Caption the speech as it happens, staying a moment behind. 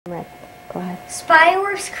Right. Go ahead.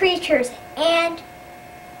 Spyworks Creatures and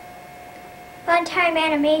Funtime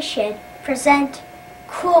Animation present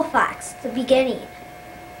Cool Fox, the beginning.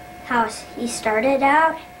 How he started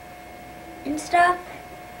out and stuff,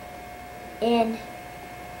 and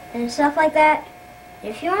stuff like that.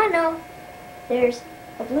 If you want to know, there's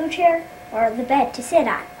a blue chair or the bed to sit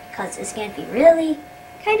on, because it's going to be really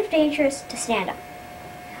kind of dangerous to stand up.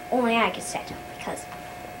 Only I can stand up, because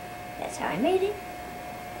that's how I made it.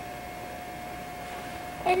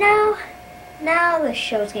 And now the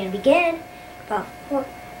show's going to begin about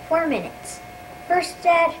four minutes. First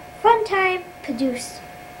at Funtime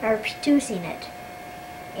producing it.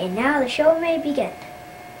 And now the show may begin.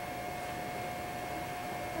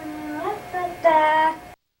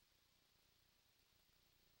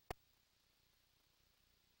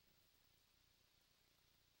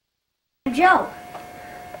 Joe.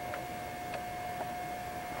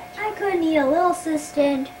 I could need a little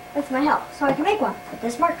assistant with my help, so I can make one with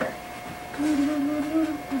this marker.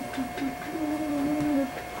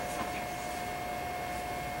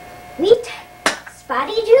 Meet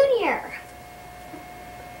Spotty Jr.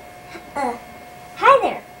 Hi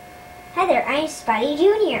there. Hi there, I'm Spotty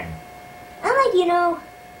Jr. Unlike,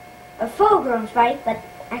 a full-grown Spotty, but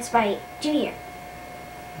I'm Spotty Jr.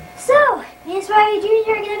 So, me and Spotty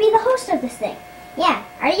Jr. are going to be the host of this thing. Yeah,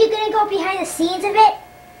 are you going to go behind the scenes of it?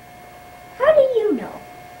 How do you know?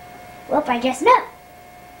 Well, I just know.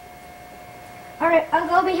 Alright, I'll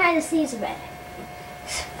go behind the scenes of it.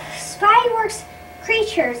 Spyworks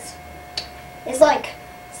Creatures is like,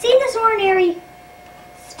 see this ordinary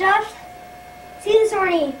stuff? See this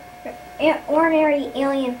ordinary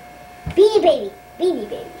alien Beanie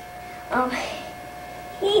Baby.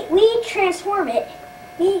 We transform it.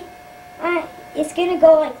 It's gonna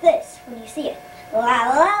go like this when you see it. La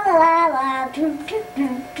la la la la.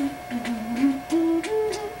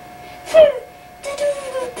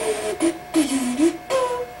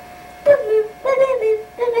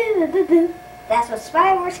 That's what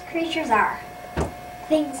Spyworks Creatures are.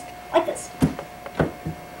 Things like this.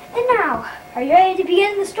 And now, are you ready to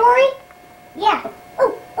begin the story? Yeah.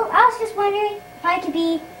 Oh, I was just wondering if I could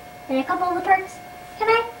be in a couple of the parts. Can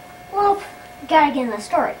I? Well, gotta get in the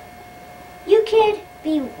story. You could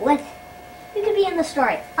be in the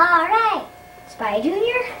story. Alright, Spy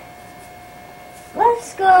Jr.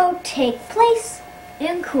 Let's go take place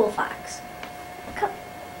in Cool Fox. Come.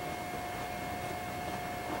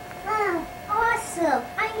 Wow, awesome.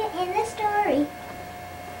 I'm in the story.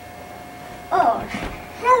 Oh,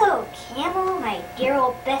 hello, Camel, my dear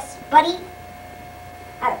old best buddy.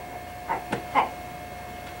 Hi.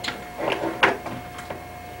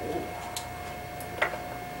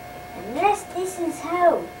 And this is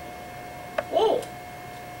how. Hey.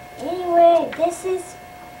 Anyway, this is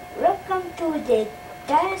welcome to the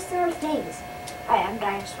dinosaur things. Hi, I'm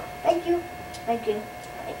Dinosaur. Thank you.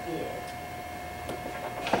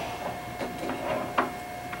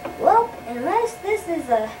 Well, unless this is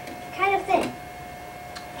a kind of thing.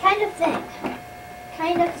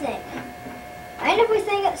 Mind if we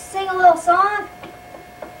sing a little song?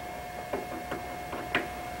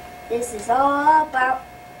 This is all about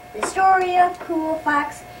the story of Cool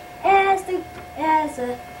Fox as the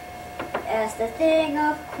thing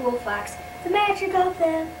of Cool Fox, the magic of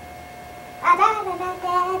them.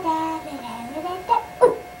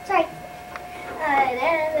 Ooh, sorry.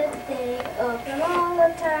 The thing of them all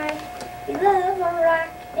the time. We love a rock,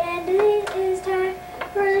 and it is time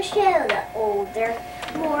for the show. The older,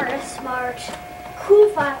 more smart Cool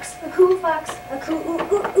Fox,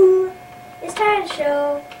 it's time to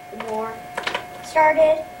show the more.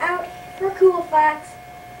 Started out for Cool Fox,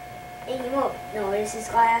 and you won't notice his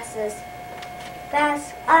glasses.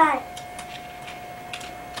 That's odd.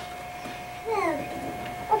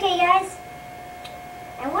 Okay, guys.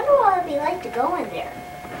 I wonder what it'd be like to go in there.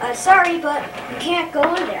 Sorry, but you can't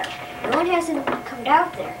go in there. No one hasn't come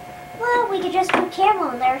down there. Well, we could just put Camel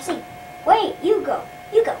in there and see. Wait, you go.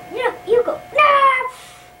 No, you go. No!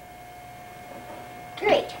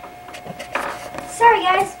 Great. Sorry,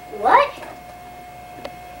 guys. What?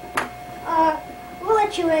 We'll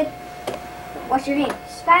let you in. What's your name?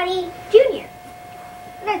 Spotty Jr.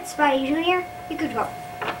 That's Spotty Jr. You could go.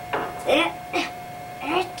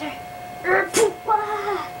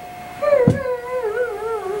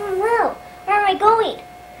 Whoa, where am I going?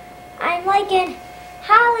 I'm like in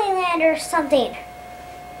Hollyland or something.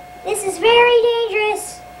 This is very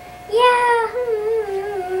dangerous. Yeah.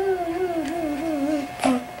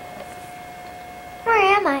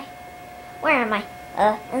 Where am I?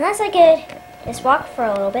 Unless I could just walk for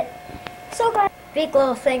a little bit. So glad. Big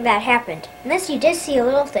little thing that happened. Unless you did see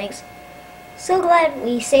little things. So glad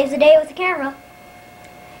we saved the day with the camera.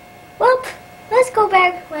 Well, let's go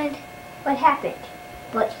back when what happened.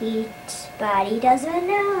 But Spotty doesn't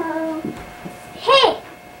know. Hey!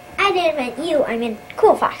 I didn't mean you, I mean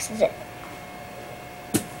Cool Fox, is it?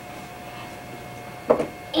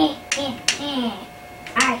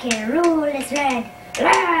 I can rule this land.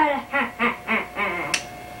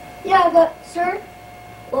 Yeah, but sir,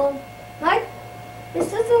 Mike, it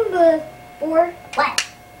says on the board. What?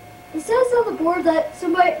 It says on the board that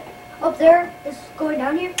somebody up there is going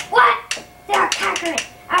down here. What? They're conquering.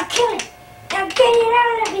 I'll kill him. I'll get it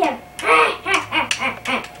out of him.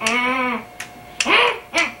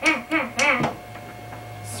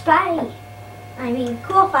 Spotty, I mean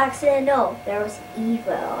Cool Fox didn't know there was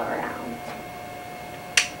evil around.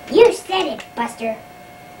 You said it, Buster.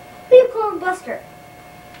 Who you calling Buster?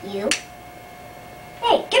 You?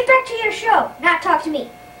 Hey, get back to your show, not talk to me.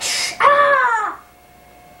 Ah!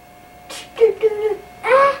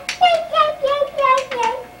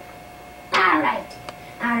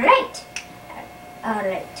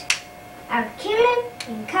 Alright. I'll kill him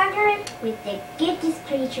and conquer him with the giftest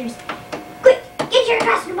creatures. Quick, get your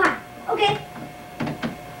costume on. Okay.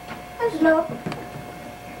 That's no.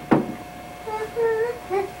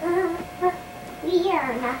 We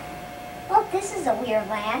are not. Well, this is a weird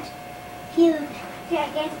land. Huge,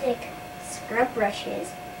 gigantic scrub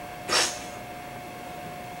brushes.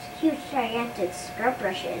 Huge, gigantic scrub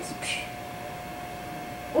brushes.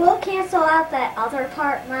 We'll cancel out that other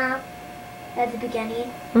part, Mom, at the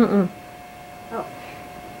beginning. Mm-mm. Oh.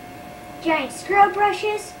 Giant scrub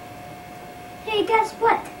brushes. Hey, guess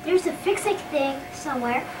what? There's a fix-it thing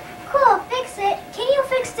somewhere. Cool, fix it. Can you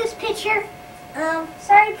fix this picture?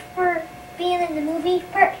 Sorry for being in the movie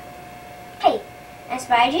part. Hey, I'm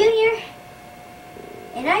Spotty Jr.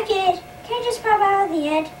 And I can I just pop out at the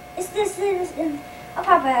end? I'll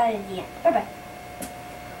pop out at the end. Bye-bye.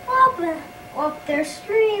 Well, there's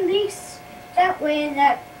 3 leaks that way in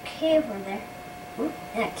that cave over there.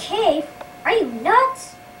 In a cave? Are you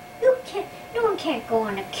nuts? No one can't go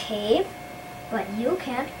in a cave. But you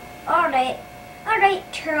can. Alright,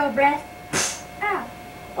 turtle breath. Ow.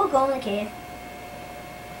 We'll go in the cave.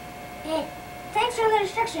 Hey, thanks for the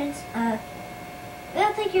instructions. I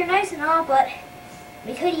don't think you're nice and all, but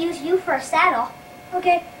we could use you for a saddle.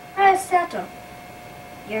 Okay, I have a saddle.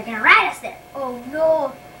 You're gonna ride us there. Oh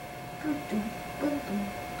no.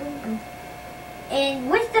 And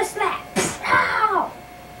with the slap. Ow!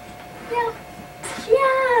 Yeah.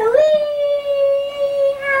 Yeah, wee!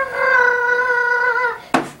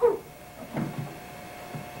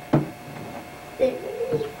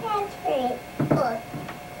 That's very good.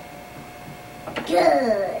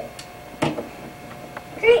 Good.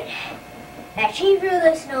 Great. Dashing through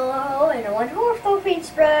the snow in a one-horse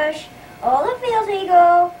paintbrush. All the fields we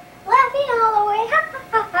go, laughing all the way. Ha ha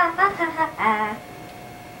ha ha ha ha ha.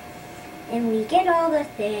 And we get all the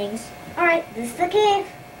things. Alright, this is the cave.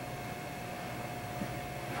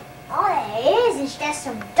 All it is just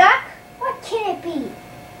some duck. What can it be?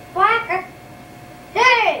 Quack.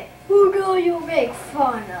 Hey! Who do you make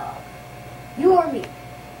fun of? You or me?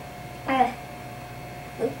 I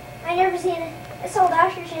never seen it. I sold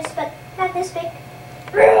ostriches, but not this big.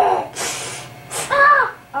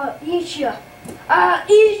 Ah! I'll eat you. I'll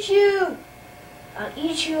eat you. I'll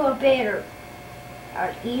eat you a better.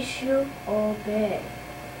 I'll eat you all bad.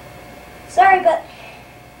 Sorry, but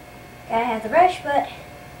gotta have the brush, but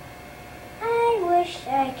I wish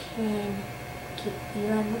I can keep you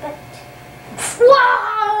on the butt.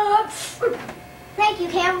 Thank you,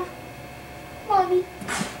 Cam. Mommy.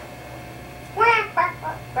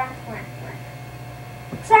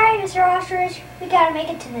 Sorry, Mr. Ostrich. We gotta make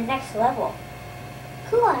it to the next level.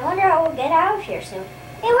 Cool, I wonder how we'll get out of here soon.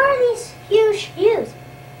 Hey, what are these huge views?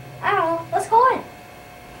 I don't know. Let's go in.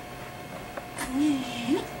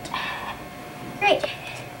 Great.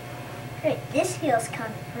 This feels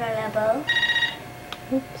comfortable.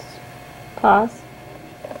 Oops. Pause.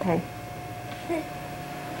 Okay.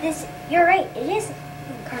 You're right. It is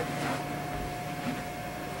comfortable.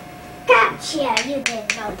 Gotcha! You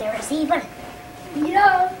didn't know there was evil.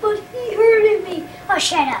 Yeah, but he hurted me. Oh,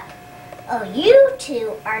 shut up. Oh, you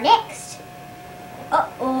two are next.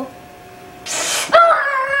 Uh-oh.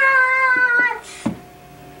 Ah!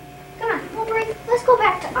 Come on, let's go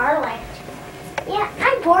back to our land. Yeah,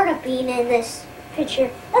 I'm bored of being in this picture.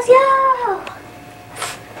 Let's go!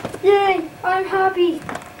 Yay, I'm happy.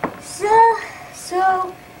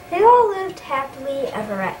 So they all lived happily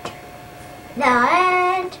ever after. Now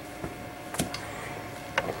and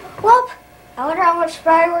Well, I wonder how much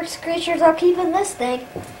fireworks creatures I'll keep in this thing.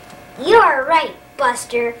 you're right,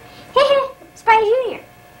 Buster. Spotty Jr.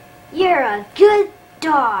 You're a good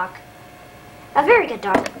dog. A very good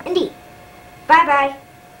dog, indeed. Bye-bye.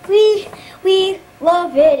 We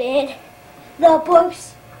love it in the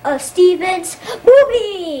books of Steven's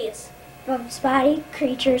movies. From Spotty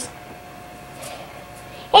Creatures.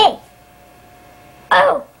 Hey.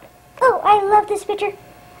 Oh, I love this picture.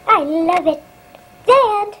 I love it.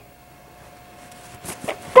 And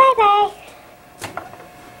bye-bye.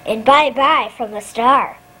 And bye-bye from the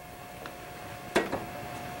star.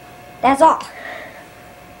 That's all.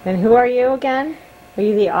 And who are you again? Are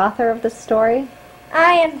you the author of the story?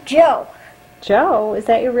 I am Joe. Joe? Is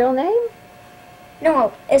that your real name?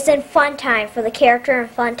 No, it's in Fun Time for the character in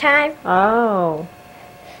Fun Time. Oh.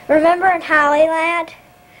 Remember in Hollyland?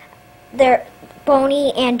 They're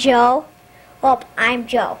Boney and Joe. Well, I'm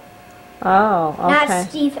Joe. Oh, okay. Not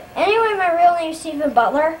Steve. Anyway, my real name is Stephen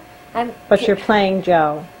Butler. But you're playing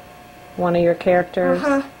Joe, one of your characters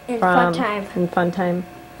in from Fun Time. In Fun Time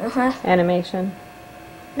animation.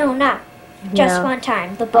 No, not just No. Fun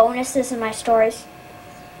Time. The bonuses in my stories.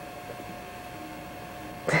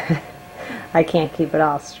 I can't keep it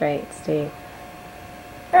all straight, Steve.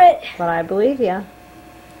 All right. But I believe you.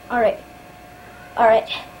 All right.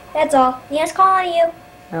 That's all. Yes, calling you.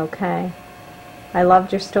 Okay. I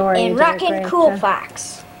loved your story. And You did a Rockin' great Cool job.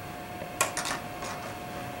 Fox.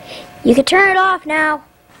 You can turn it off now.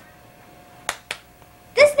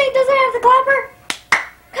 This thing doesn't have the clapper.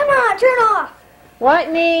 Come on, turn it off.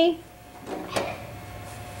 Whitney!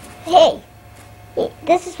 Hey,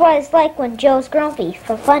 this is what it's like when Joe's grumpy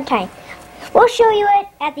from Fun Time. We'll show you it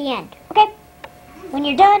at the end, okay? When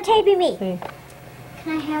you're done taping me. See.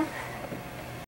 Can I have